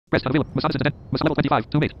Rest available. Massage assistant. Massage level 25.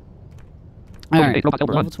 2 mate. Alright, Robot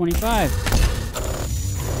helper level 25.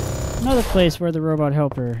 Another place where the robot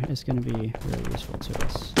helper is going to be very useful to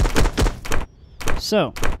us.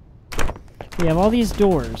 So, we have all these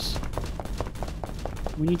doors.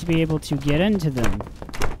 We need to be able to get into them.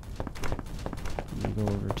 I'm going to go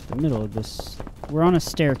over to the middle of this. We're on a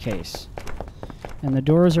staircase. And the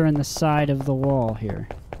doors are in the side of the wall here.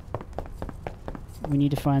 We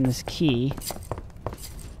need to find this key.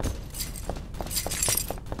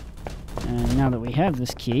 And now that we have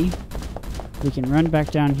this key, we can run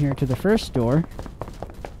back down here to the first door.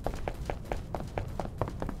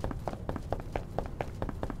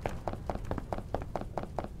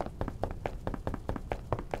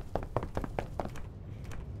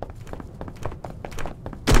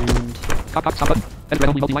 And Stop button. Enter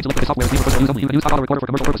only multi-line select the software. Use only. Use top recorder for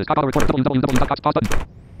commercial purposes. Top recorder. www.pause button.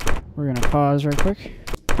 we're going to pause right quick.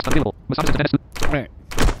 Rest available. Massage assistant. Alright.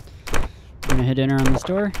 I'm going to hit enter on this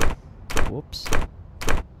door. Whoops.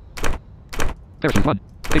 Parachute 1.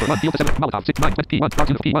 Paper 1. Deal to 7. Molotov 6 9 20 P1.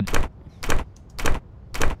 Cartoon P1.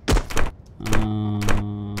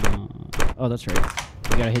 Oh, that's right.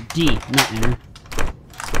 We gotta hit D, not enter.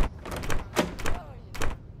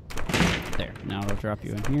 There. Now it'll drop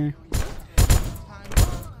you in here.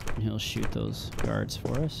 And he'll shoot those guards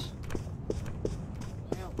for us.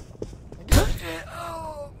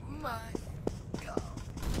 Oh my god.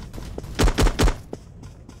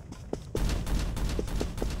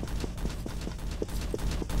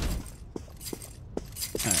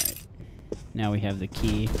 Alright. Now we have the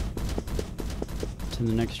key to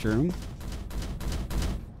the next room.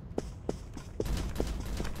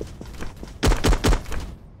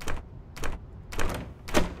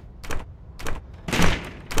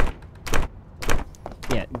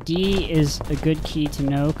 Yeah, D is a good key to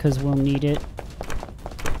know because we'll need it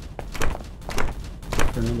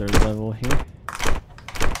for another level here.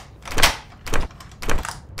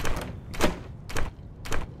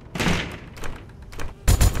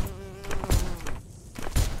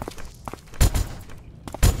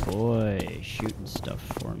 Boy, shooting stuff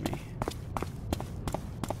for me.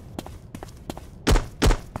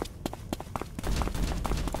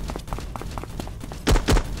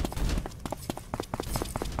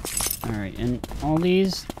 Alright, and all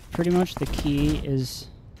these, pretty much the key is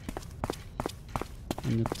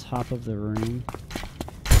in the top of the room.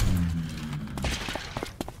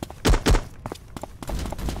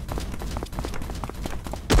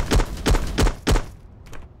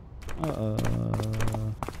 Uh-oh.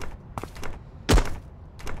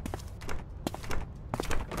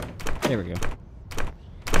 There we go.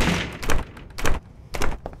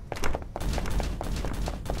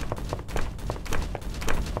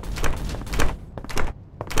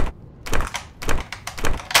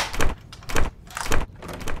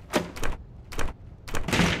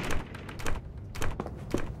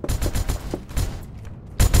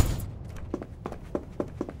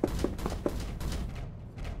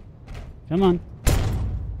 Come on.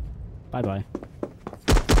 Bye-bye.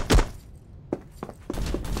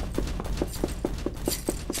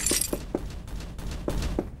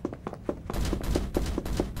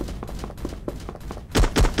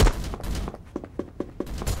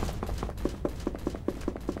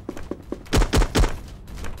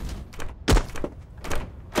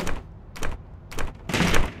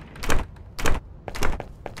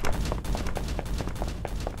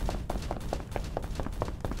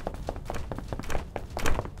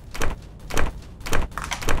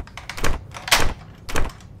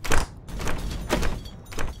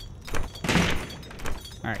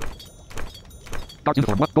 Alright. Dark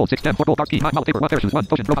uniform 1. Gold 6 10 4 gold. Dark key 9. Mallet paper 1. Parachute 1.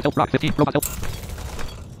 Potion. Robot help. Rock 15. Robot help.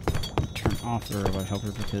 Turn off the robot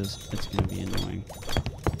helper because it's going to be annoying.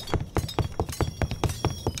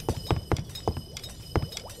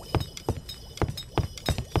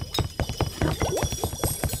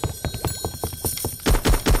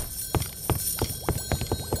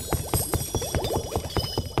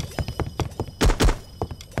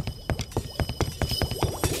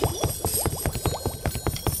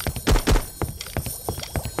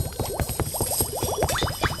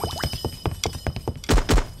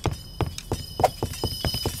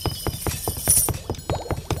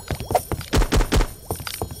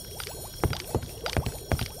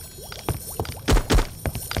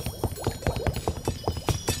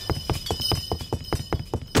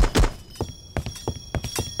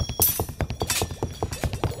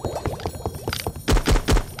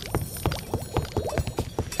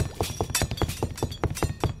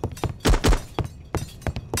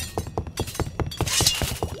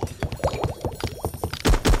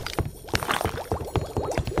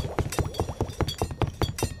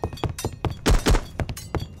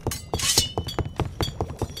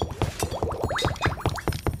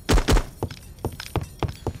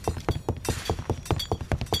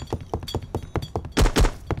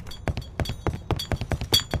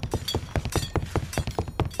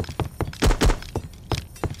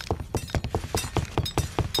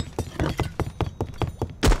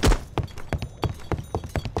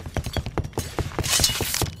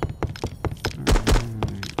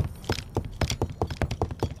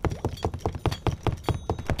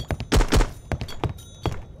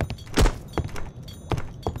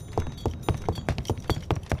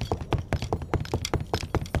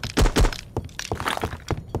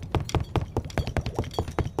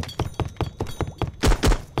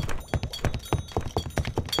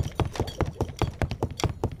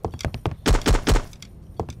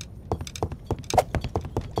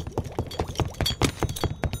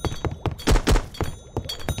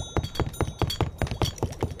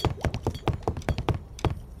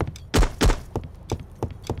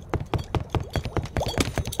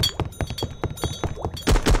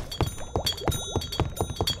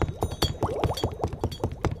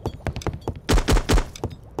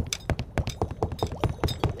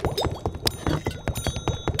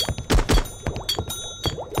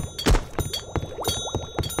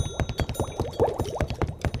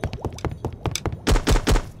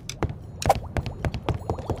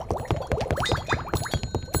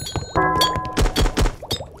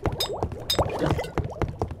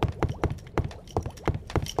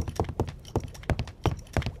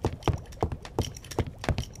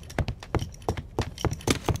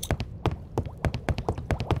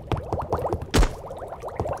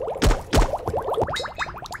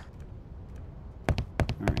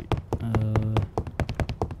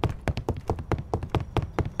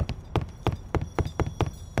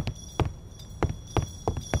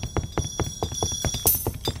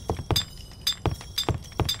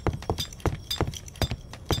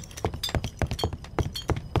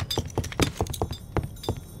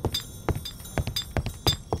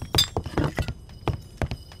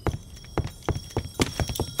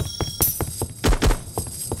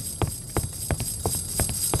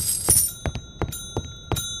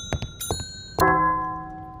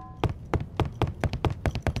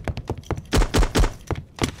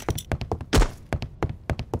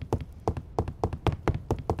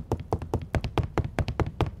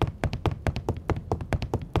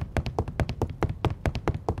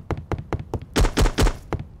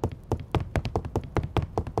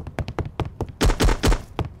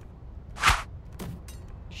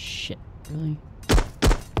 Really?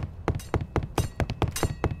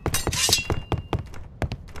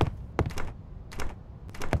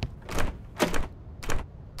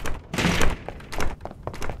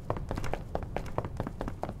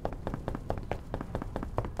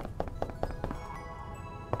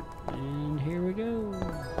 And here we go.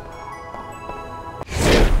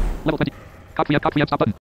 Level 20. Cock preamp stop button.